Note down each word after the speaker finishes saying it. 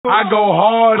I go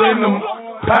hard in them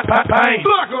paint,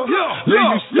 leave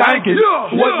you stankin'.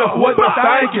 What the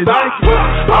thinkin'?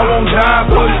 I won't die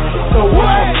for it, so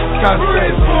what? Got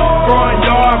that front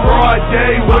yard, broad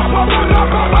day.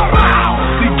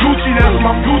 See Gucci, that's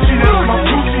my Gucci, that's my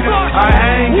Gucci. I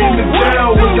hang in the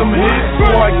jail with them hits,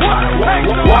 boy.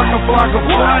 Walk a flock of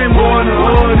flame on the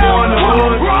hood,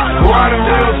 riding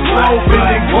real slow,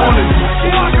 bending corners.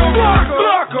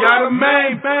 Got a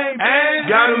main and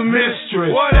got a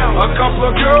mistress. A couple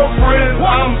of girlfriends,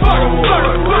 I'm so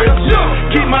rich.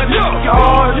 Keep my dick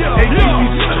hard and keep me.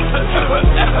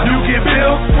 You get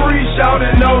bills free,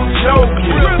 shouting no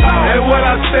joking. And what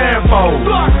I stand for,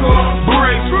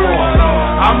 bricks for.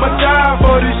 I'ma die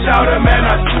for this shouting, man,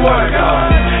 I swear to God.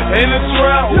 In the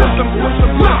trap with some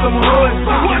hood.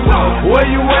 Where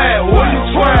you at? Where you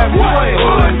trap?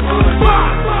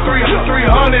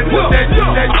 300, put that.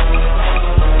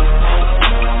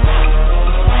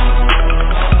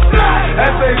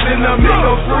 Essays in the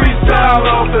middle, freestyle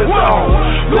off the zone.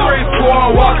 Great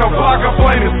squad, walk a block of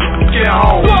flames, get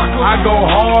home. I go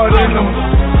hard in them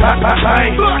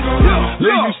paint, leave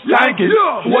you stankin'.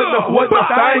 What the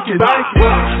thinkin'?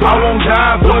 I won't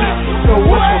die for it, so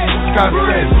what? Got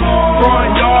that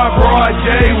front yard, broad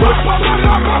day.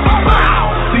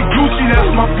 See Gucci,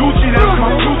 that's my Gucci, that's my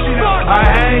Gucci. I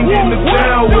hang in the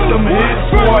jail with them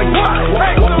hits, boy.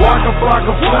 Walk a flock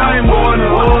of flame on the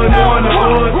hood,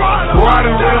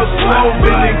 riding real slow,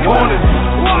 bending corners.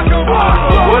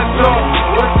 What's up?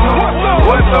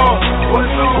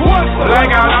 I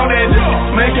got on that,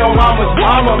 make your mama's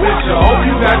mama bitch. Hope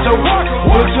you got your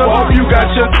butcher, hope you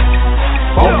got your.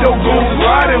 Hope your goons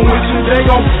riding with you, they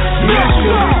gon' miss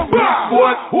you.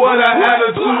 What a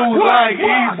attitude like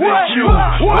EZQ.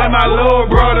 When my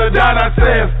little brother died, I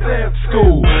said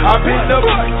school. I picked up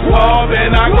ball,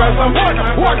 then I grabbed some. 2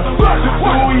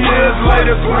 years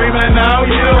later, screaming out,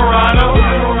 you're Ronald.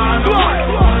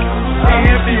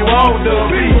 If he want to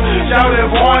be, shout it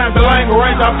point blank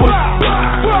range, I put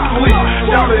sleep.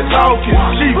 Shout it talking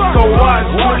cheap, so watch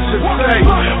what you say.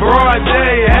 Broad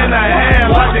day and a hand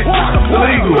like it's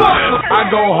legal. I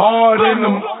go hard in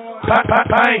them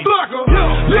paint,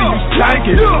 leave you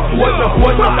stankin'. What the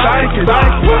thinkin'?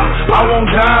 I won't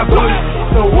die for it,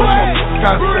 so what?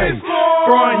 Got that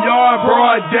front yard,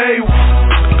 broad day.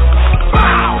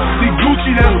 See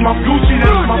Gucci, that's my Gucci,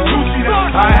 that's my Gucci.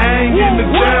 I hang in the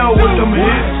jail with them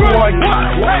hits, boy.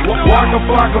 Walk a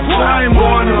flock of flame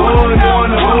on the hood,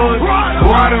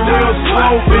 riding real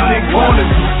slow, bending corners.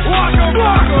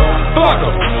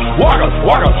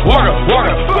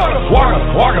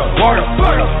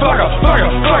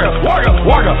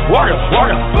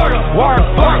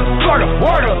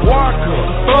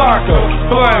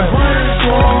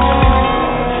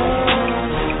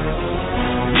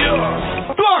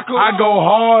 I go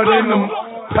hard in them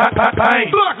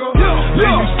paint, leave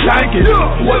you stankin'.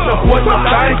 What the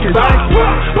thinkin'?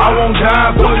 I won't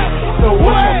die for it, so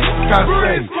what? Got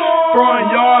that front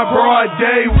yard, broad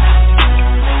day.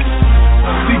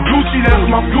 See Gucci, that's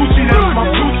my Gucci, that's my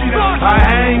Gucci. I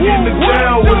hang in the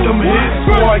jail with them hits,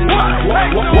 boy.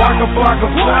 Walk a flock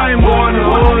of flame on the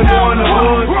hood,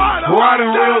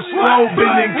 riding real slow,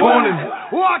 bending corners.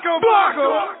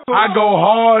 I go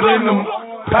hard in them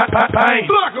paint,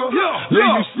 leave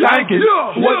you stankin'.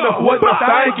 What the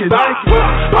thinkin'?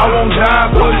 I won't die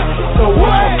for it, so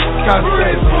what? Got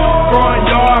that front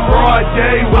yard, broad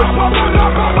day.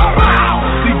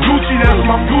 See Gucci, that's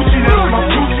my Gucci, that's my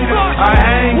Gucci. I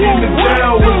hang in the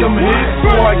jail with them hits,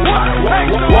 boy.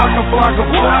 Walk a flock of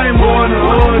flame on the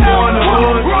hood,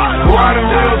 riding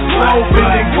real slow,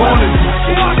 bending corners.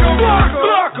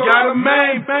 Got a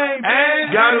main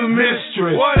and got a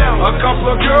mistress. A couple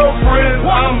of girlfriends,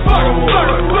 I'm so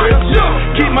rich.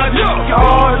 Keep my dick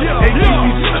hard and keep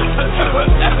me.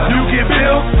 You get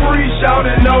bills free,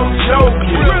 shouting no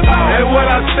joking. And what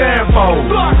I stand for,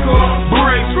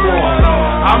 bricks for.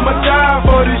 I'ma die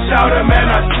for this shouting,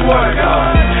 man, I swear to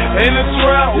God. In the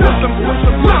trap with some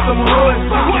hood.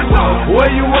 Where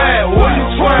you at? Where you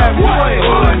trap?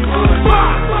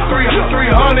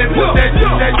 300, put that.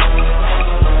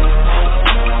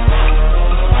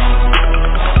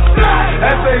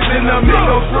 Essays in the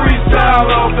middle, freestyle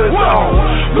off the zone.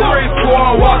 Great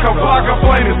squad, walk a block of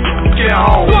flames, get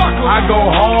home. I go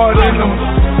hard in them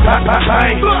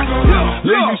paint,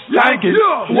 leave you stankin'.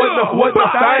 What the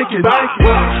thinkin'?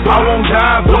 I won't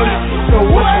die for it, so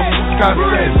what? Got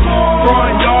that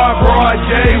front yard, broad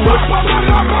day.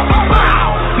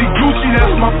 See Gucci,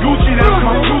 that's my Gucci, that's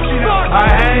my Gucci. I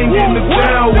hang in the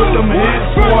jail with them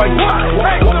hits, boy.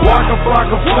 Walk a flock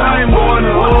of flame on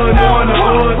the hood,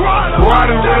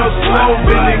 riding real slow,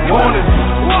 bending corners.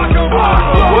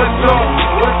 What's up?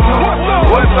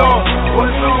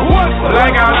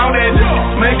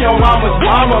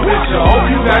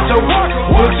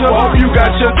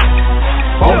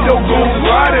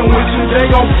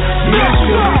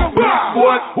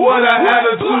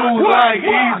 like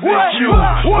easy Q.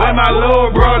 When my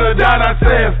little brother died, I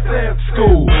said,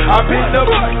 school. I picked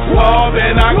up Bob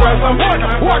and I grabbed some 2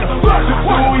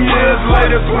 years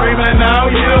later, screaming out,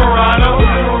 you're Ronald.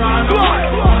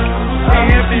 And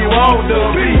if he want to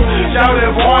be, shout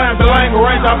it point blank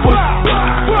range, I put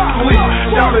sleep.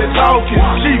 Shout it talking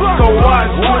cheap, so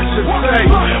watch what you say.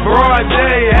 Broad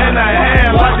day and a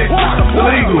hand like it's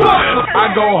legal.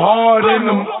 I go hard in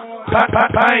them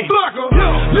paint.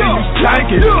 Leave you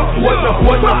stankin'. What the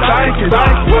thinking?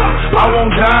 I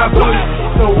won't die, but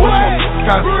so what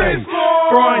I say?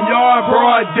 Front yard,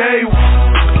 broad day.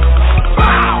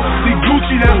 See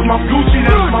Gucci, that's my Gucci,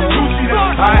 that's my Gucci.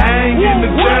 I hang in the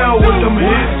jail with them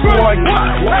hits, boy.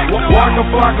 Walk a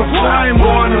flock of flame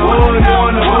on the hood.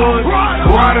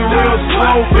 Riding real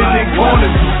slow, bending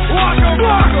corners.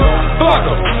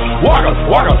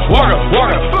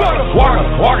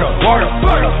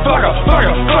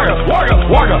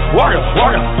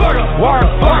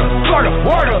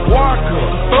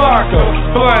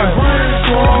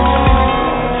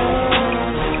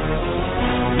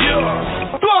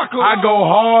 I go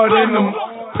hard in them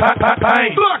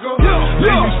paint.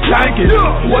 Leave you stankin'.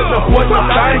 What the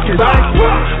thinking?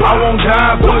 I won't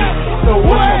die, but so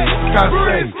what I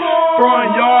say? Front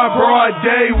yard, broad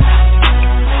day.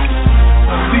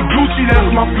 See Gucci,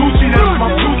 that's my Gucci, that's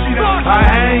my Gucci. I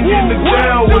hang in the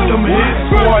jail with them hits,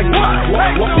 boy.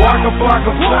 Walk a flock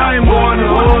of flame on the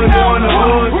hood.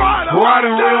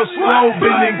 Riding real slow,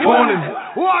 bending corners.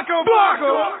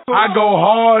 I go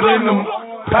hard in them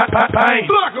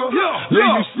paint. Leave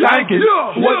you stankin'.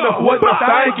 What the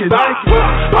thinking?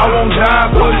 I won't die,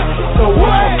 but so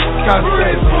what I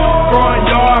say?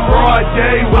 Front yard, broad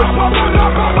day.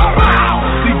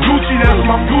 See Gucci, that's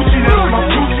my Gucci, that's my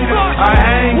Gucci. I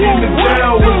hang in the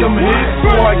jail with them hits,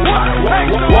 boy.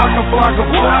 Walk a flock of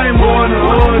flame on the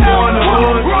hood.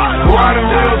 Riding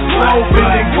real slow,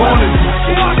 bending corners.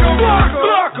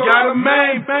 Got a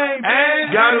main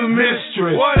and got a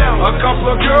mistress. A couple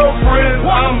of girlfriends,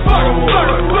 I'm so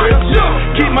rich.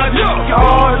 Keep my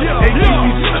hard and keep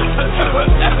me.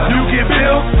 You get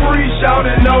bills free,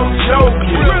 shouting no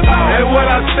joking. And what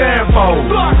I stand for,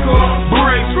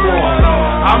 bricks for.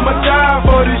 I'ma die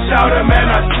for this shouting, man,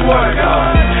 I swear to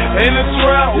God. In the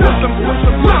trap with some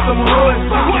hood.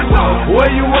 Where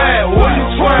you at? Where you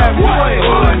trap? Where?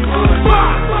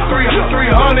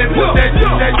 300 with that.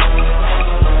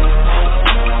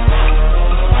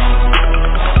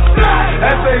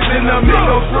 Essays in the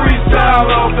middle, freestyle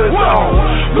off the zone.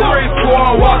 Great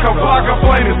squad, walk a block of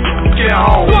plane and get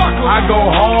home. I go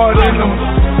hard in them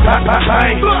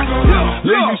paint.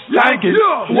 Leave you stankin'.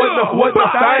 What the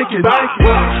thinking?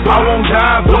 I won't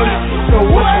die, but so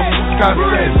what I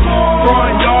say?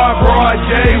 Front yard, broad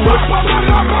day.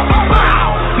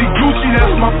 See Gucci,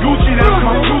 that's my Gucci, that's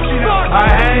my Gucci. I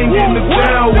hang in the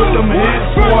jail with them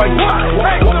hits, boy.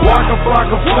 Walk a flock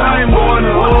of flame on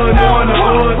the hood.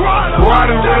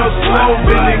 Riding real slow,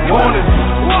 bending corners.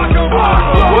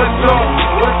 What's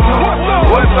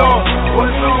up?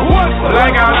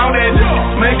 Like out on that,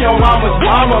 make your mama's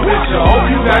mama bitch. Hope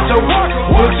you got your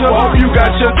butcher.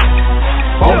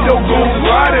 Hope your goons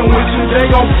riding with you. They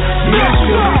gon' miss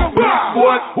you.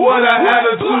 What I had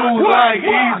to do like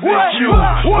easy Q.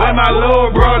 When my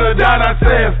little brother died, I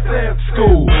said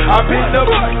school. I picked up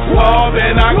Bob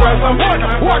and I grabbed some 2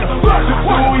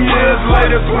 years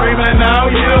later, screaming out,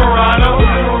 you're Ronald.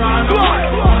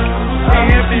 And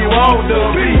if he want to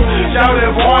be, shout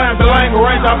it point blank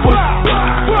range, I put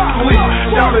sleep.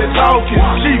 Shout it talking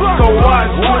cheap, so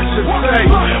watch what you say.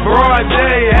 Broad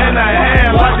day and a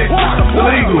hand like it's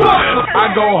legal.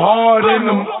 I go hard in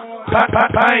them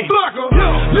paint.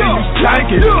 Leave you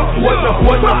stankin'. What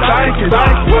the thinking?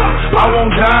 I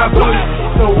won't die, but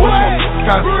so what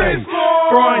I say?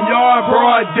 Front yard,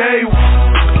 broad day.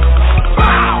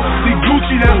 See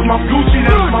Gucci, that's my Gucci,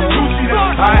 that's my Gucci.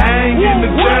 I hang in the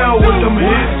jail with them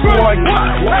hits, boy.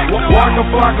 Walk a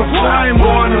flock of flame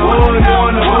on the hood.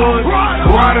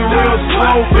 Riding real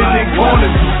slow, bending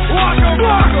corners.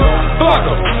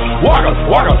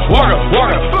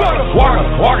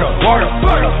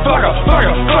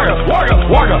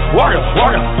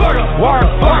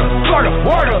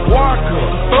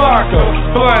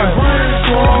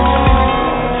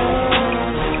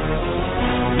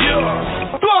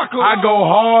 I go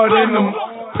hard in them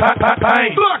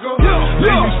paint.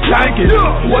 Leave you stankin'.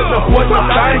 What the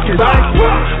thinking?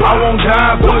 I won't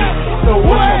die, but so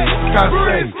what I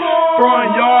say? Front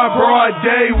yard, broad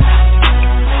day.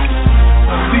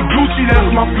 See Gucci, that's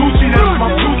my Gucci, that's my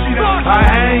Gucci. I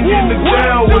hang in the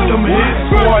jail with them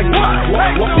hits. boy.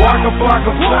 Walk a flock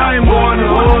of flame, on the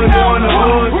hood.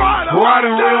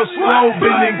 Riding real slow,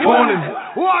 bending corners.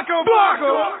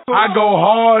 I go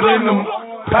hard in them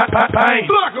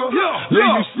paint. Leave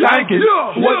you stankin'.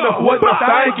 What the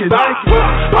thinkin'?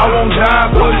 I won't die,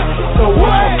 but so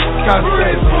what? Got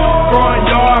said, front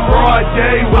yard, broad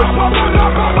day.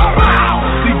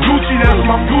 See Gucci, that's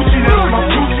my Gucci.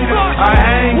 I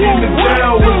hang in the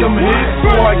jail with them hits,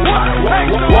 boy.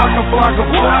 Walk a flock of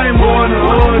flame, on the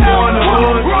hood.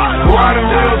 Riding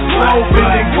real slow,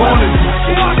 bending corners.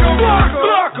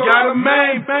 Got a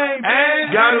main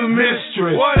and got a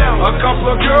mistress. A couple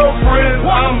of girlfriends,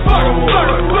 I'm so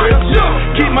rich.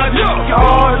 Keep my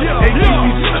hard and keep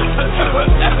me.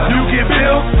 You get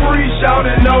bills free,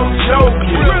 shouting no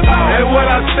joking. And what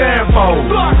I stand for,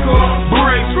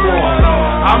 bricks for.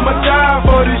 I'ma die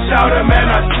for this shouting, man,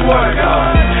 I swear to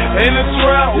God. In the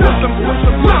trap with some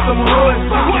hood.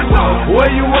 Where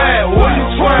you at? Where you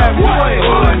trap?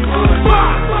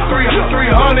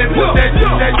 300 with that.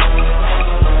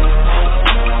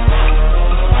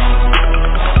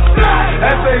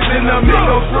 Essays in the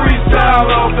middle, freestyle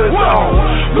off the zone.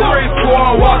 Great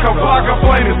squad, walk a block of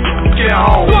plane and get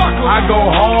home. I go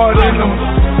hard in them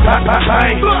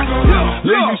paint.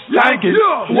 Leave you stankin'.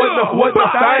 What the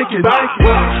thinkin'?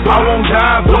 I won't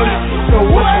die, but so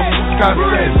what? Got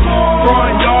said,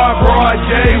 front yard, broad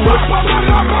day.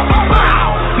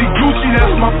 See Gucci,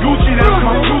 that's my Gucci.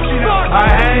 I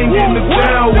hang in the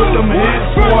jail with them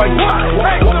hits, boy.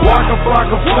 Walk a flock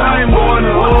of flame, on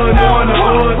the hood.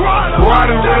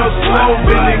 Riding real slow,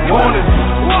 bending corners.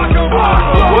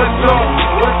 What's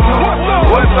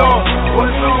up?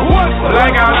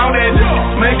 Like out on that,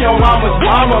 make your mama's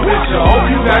mama bitch. Hope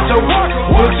you got your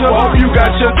butcher.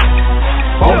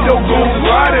 Hope your goons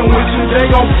riding with you. They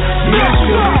gon' miss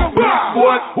you.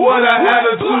 What I had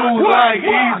to do like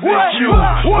easy Q.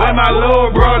 When my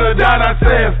little brother died, I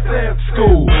said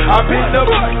school. I picked up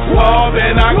love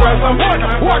and I grabbed some. 2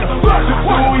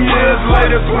 years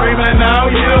later, screaming out,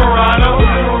 you're Rhino.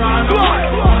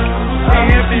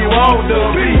 If you want to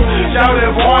be, shout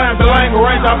it point blank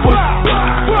range, I put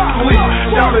sleep.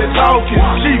 Shout it talking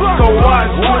cheap, so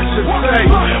watch what you say.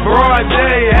 Broad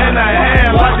day and a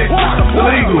hand like it's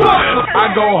legal.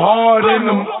 I go hard in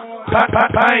them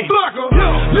paint.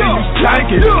 Leave you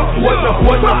stankin'. What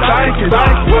the thinkin'?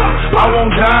 I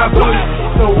won't die, but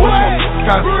so what?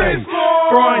 Got say,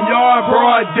 front yard,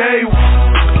 broad day.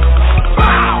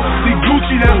 See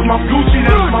Gucci, that's my Gucci.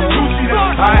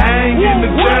 I hang in the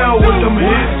jail with them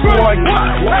hits, boy.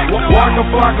 Walk a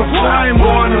flock of flame,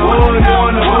 on the hood.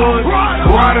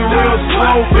 Riding real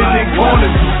slow, bending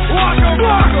corners.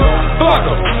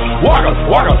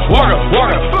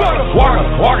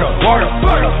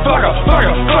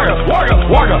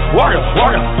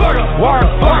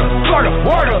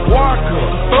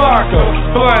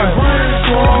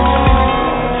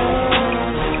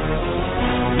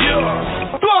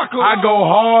 I go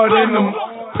hard in them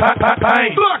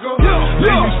paint.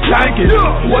 Leave you stankin'.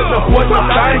 What the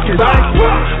thinkin'?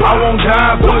 I won't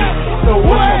die, but so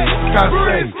what? Got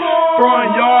say, front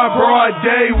yard, broad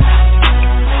day.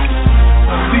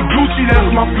 See Gucci,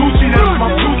 that's my Gucci.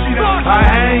 I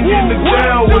hang in the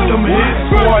jail with them hits,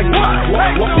 boy.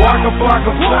 Walk a flock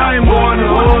of flame, on the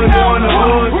hood.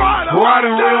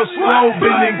 Riding real slow,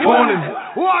 bending corners.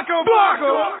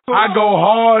 I go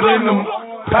hard in them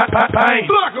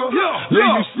paint. Leave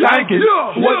you stankin'.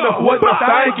 What the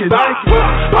thinkin'? I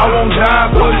won't die,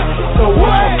 but so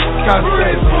what? Got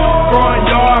say, front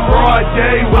yard, broad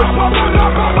day.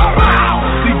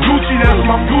 See Gucci, that's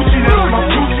my Gucci.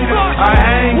 I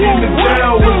hang in the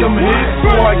jail with them hits,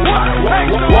 boy.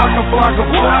 Walk a flock of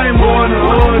flame, on the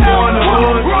hood.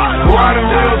 Riding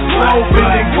real slow,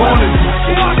 bending corners.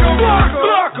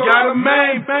 Got a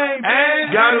main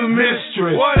and got a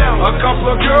mistress. A couple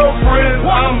of girlfriends,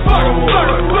 I'm so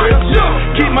rich.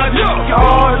 Keep my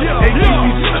hard and keep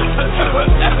me.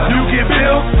 You get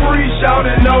bills free,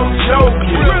 shouting no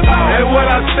joking. And what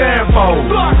I stand for,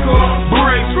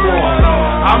 bricks for.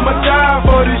 I'ma die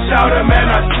for this shouting, man,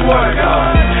 I swear to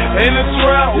God. In the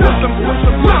trap with some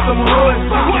hood.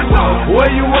 Where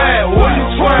you at? Where you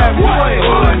trap?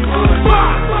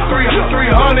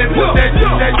 300 with that.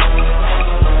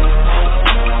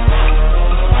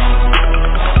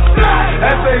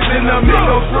 Essays in the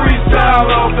middle, freestyle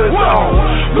off the zone.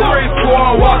 Great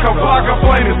squad, walk a block of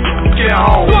plane and get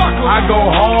home. I go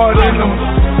hard in them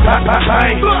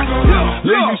paint.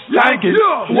 Leave you stankin'.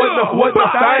 What the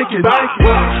thinkin'?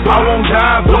 I won't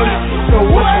die, but so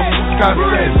what? Got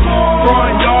say,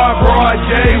 front yard, broad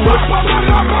day.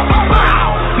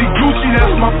 See Gucci,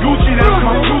 that's my Gucci.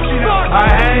 I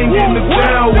hang in the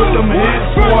jail with them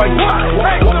hits, boy.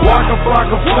 flock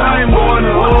of flame on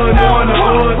the hood,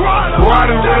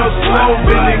 riding real slow,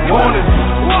 bending corners.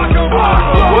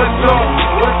 What's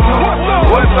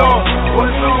up?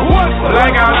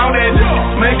 Like out on that,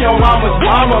 make your mama's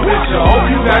mama bitch. Hope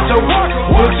you got your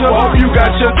butcher, hope you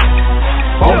got your.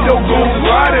 Hope your goons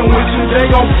riding with you, they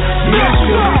gon' miss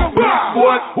you.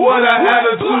 What I had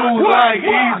to do like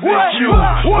easy Q.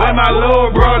 When my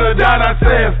little brother died, I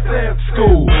said,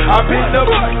 school. I picked up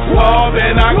love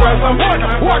and I grabbed some 2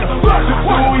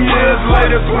 years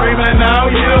later, screaming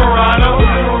out, you're Ronald.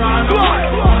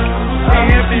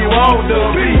 If you want to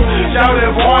be, shout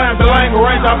it point blank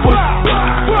range, I put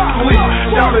sleep.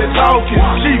 Shout it talking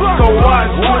cheap, so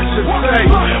watch what you say.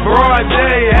 Broad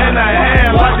day and a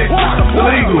hand like it's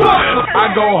legal.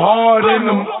 I go hard in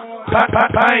them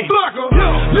paint.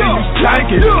 Leave you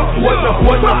stankin'.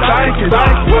 What the thinking?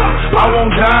 I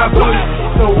won't die, but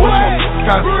so what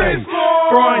I say?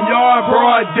 Front yard,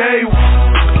 broad day.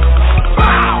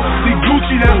 See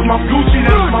Gucci, that's my Gucci.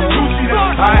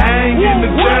 I hang in the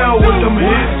jail with them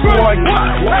hits, boy.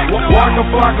 Walk a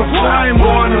flock of flame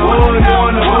on the hood,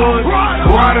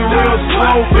 riding real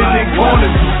slow, bending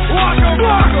corners.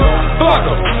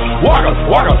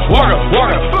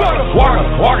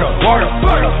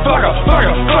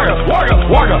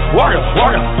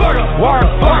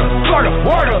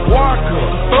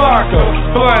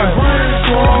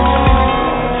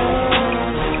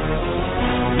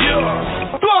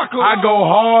 I go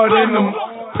hard in them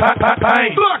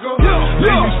paint.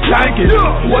 Leave you stankin'.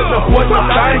 What the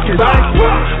thinking?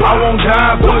 I won't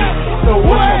die, but so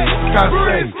what I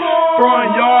say? Front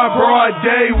yard, broad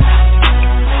day.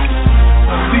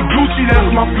 See Gucci, that's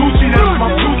my Gucci.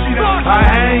 I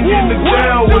hang in the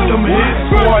jail with them hits,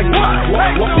 boy.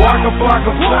 Walk a flock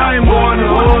of flame on the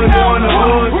hood,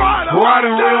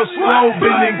 riding real slow,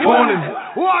 bending corners.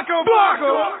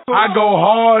 I go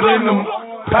hard in them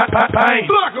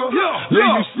paint. Leave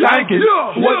you stankin'.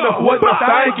 What the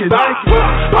thinking?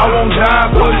 I won't die,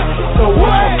 but so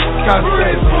what I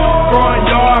say?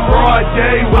 Front yard, broad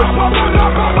day.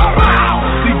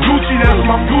 See Gucci, that's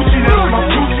my Gucci.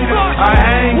 I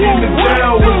hang in the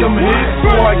jail with them hits,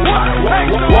 boy.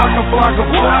 Walk a flock of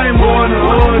flame on the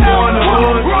hood,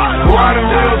 riding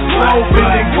real slow,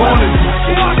 bending corners.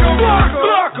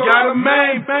 Got a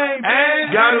main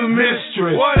and got a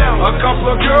mistress. A couple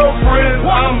of girlfriends,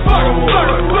 I'm so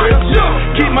rich.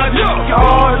 Keep my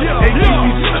hard and keep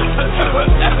me.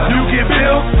 You get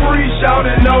bills free,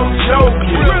 shouting no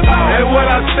joking. And what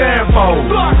I stand for,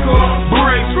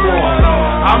 bricks for.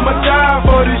 I'ma die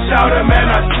for this shouting, man,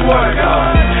 I swear to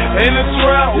God. In the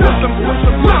trap with some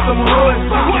hood.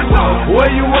 Where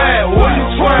you at? Where you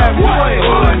trap? Boy,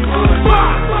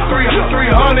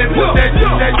 300 with that.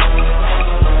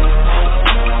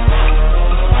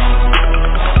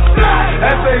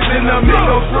 Essays in the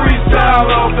middle, freestyle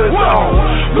off the zone.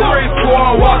 Great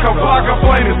squad, walk a block of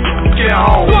play to get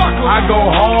home. I go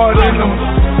hard in them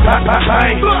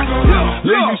paint.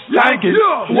 Leave you stankin'.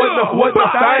 What the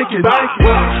thinking?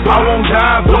 I won't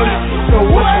die, but so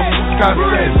what I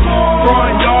say?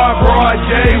 Front yard, broad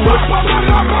day.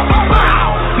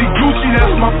 See Gucci,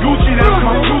 that's my Gucci.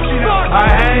 I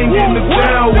hang in the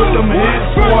jail with them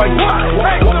hits, boy.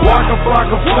 Walk a flock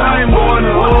of flame on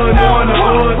the hood,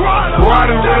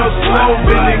 riding real slow,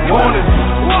 bending corners.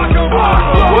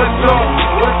 What's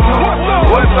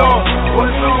up?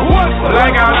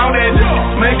 Like out on that,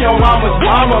 make your mama's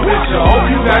mama bitch. Hope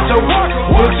you got your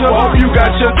butcher, hope you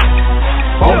got your.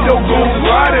 Hope your goons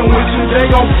riding with you, they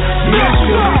gon' miss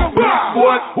you.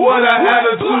 What I had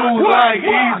to do like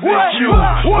easy Q.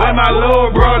 When my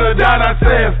little brother died, I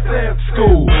said,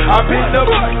 school. I picked up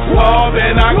love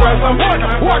and I grabbed some 2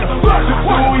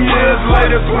 years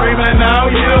later, screaming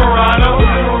out, you're Ronald.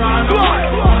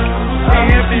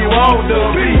 If you want to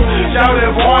be, shout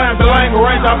it point blank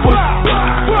range, I put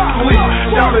sleep.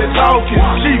 Shout it talking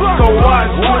cheap, so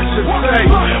watch what you say.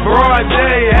 Broad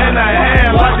day and a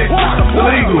hand like it's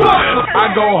legal.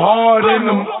 I go hard in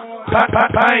them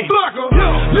paint.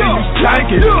 Leave you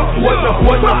stankin'.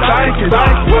 What the thinking?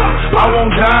 I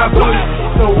won't die, but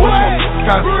so what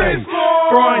I say?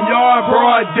 Front yard,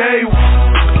 broad day.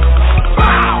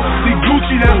 See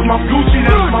Gucci, that's my Gucci.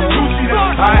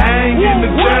 I hang in the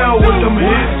jail with them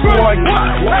hits, boy.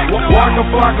 Walk a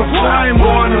flock of flame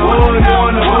on the hood,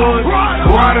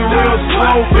 riding real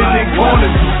slow, bending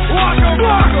corners.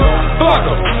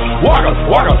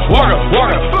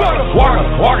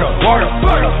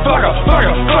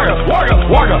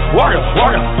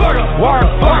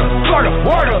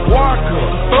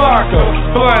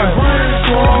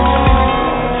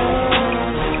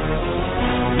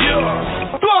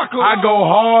 I go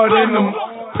hard in them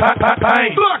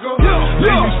pain.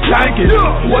 Leave you stankin'.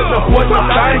 What the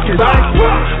thinking?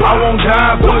 I won't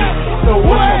die, but so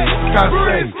what I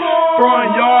say? Front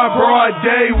yard, broad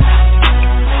day.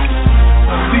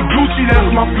 See Gucci,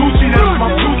 that's my Gucci.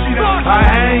 I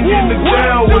hang in the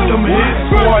jail with them hits,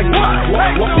 boy.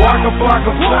 Walk a flock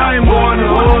of flame on the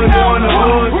hood.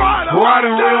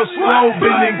 Riding real slow,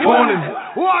 bending corners.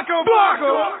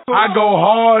 I go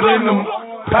hard in them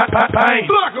pain.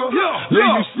 Leave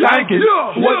you stankin'.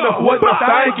 What the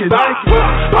thinking? I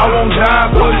won't die,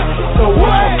 but so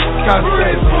what I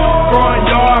say? Front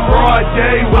yard, broad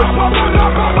day.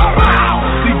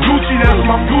 See Gucci, that's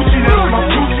my Gucci.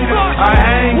 I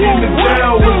hang in the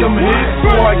jail with them hits,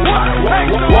 boy.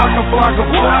 Walk a flock of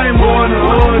flame on the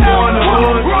hood.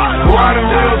 Riding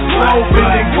real slow,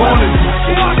 bending corners.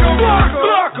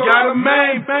 Got a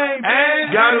main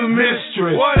and got a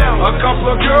mistress. A couple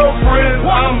of girlfriends,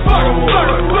 I'm so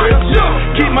rich.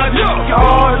 Keep my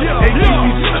hard and keep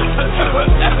me.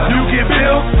 You get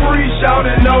bills free,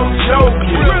 shouting no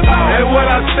joking. And what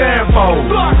I stand for,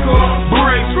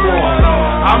 bricks for.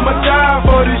 I'ma die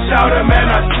for this shouting, man,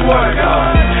 I swear to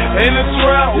God. In the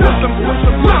trap with some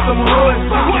hood.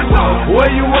 Where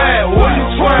you at? Where you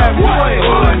trap?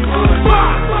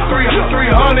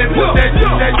 300 with that.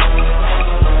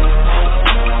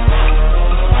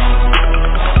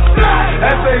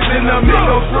 Essays in the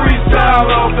middle, freestyle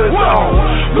off the zone.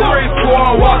 Great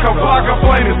squad, walk a block of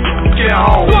plane and get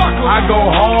home. I go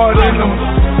hard in them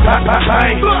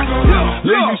pain.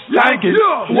 Leave you stankin'.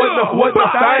 What the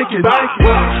thinking?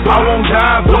 I won't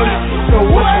die, but so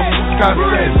what I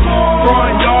say?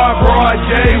 Front yard, broad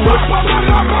day.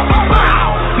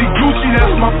 See Gucci,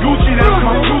 that's my Gucci.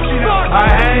 I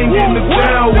hang in the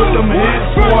jail with them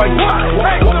hits, boy.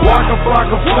 Walk a flock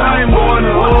of flame on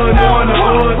the hood.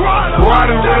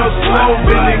 Riding real slow,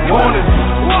 bending corners.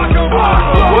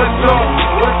 What's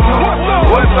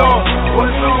up?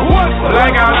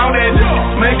 Like out on that,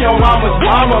 make your mama's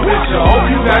mama bitch. Hope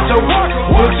you got your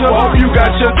butcher.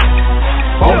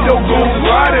 Hope your goons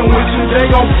riding with you. They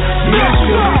gon' miss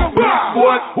you.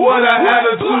 What I had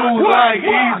to do like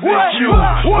easy Q.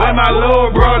 When my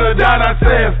little brother died, I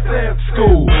said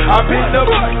school. I picked up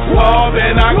love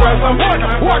and I grabbed some. 2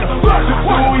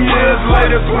 years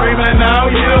later, screaming out,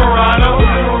 you're runner.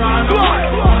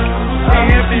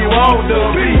 If you want to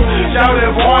be, shout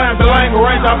it point blank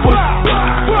range, I put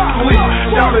sleep.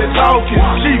 Shout it talking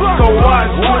cheap, so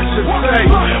watch what you say.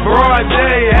 Broad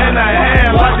day and a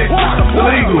hand like it's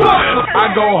legal.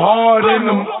 I go hard in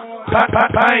them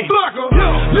pain.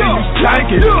 Leave you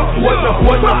stankin'. What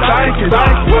the thinking?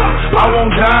 I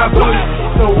won't die, but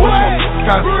so what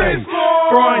I say?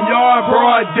 Front yard,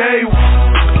 broad day.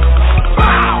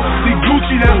 See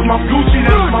Gucci, that's my Gucci.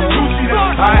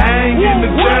 I hang in the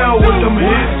jail with them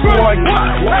hits, boy.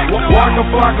 Walk a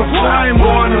flock of flame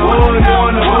on the hood.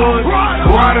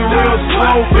 Riding real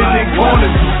slow, bending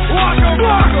corners.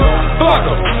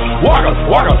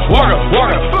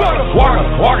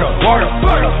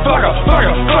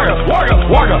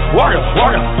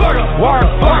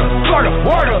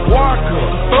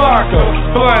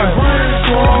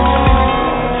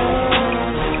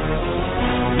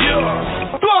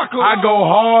 I go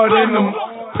hard in them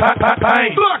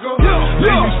pain.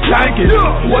 Leave you stankin'.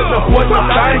 What the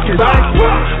thinking?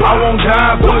 I won't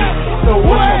die, but so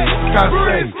what I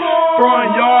say? Front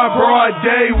yard, broad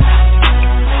day.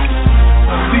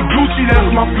 See Gucci, that's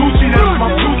my Gucci.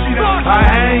 I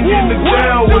hang in the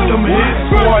jail with them hits,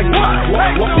 boy.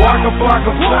 Walk a flock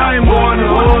of flame on the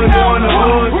hood.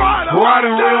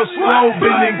 Riding real slow,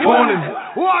 bending corners.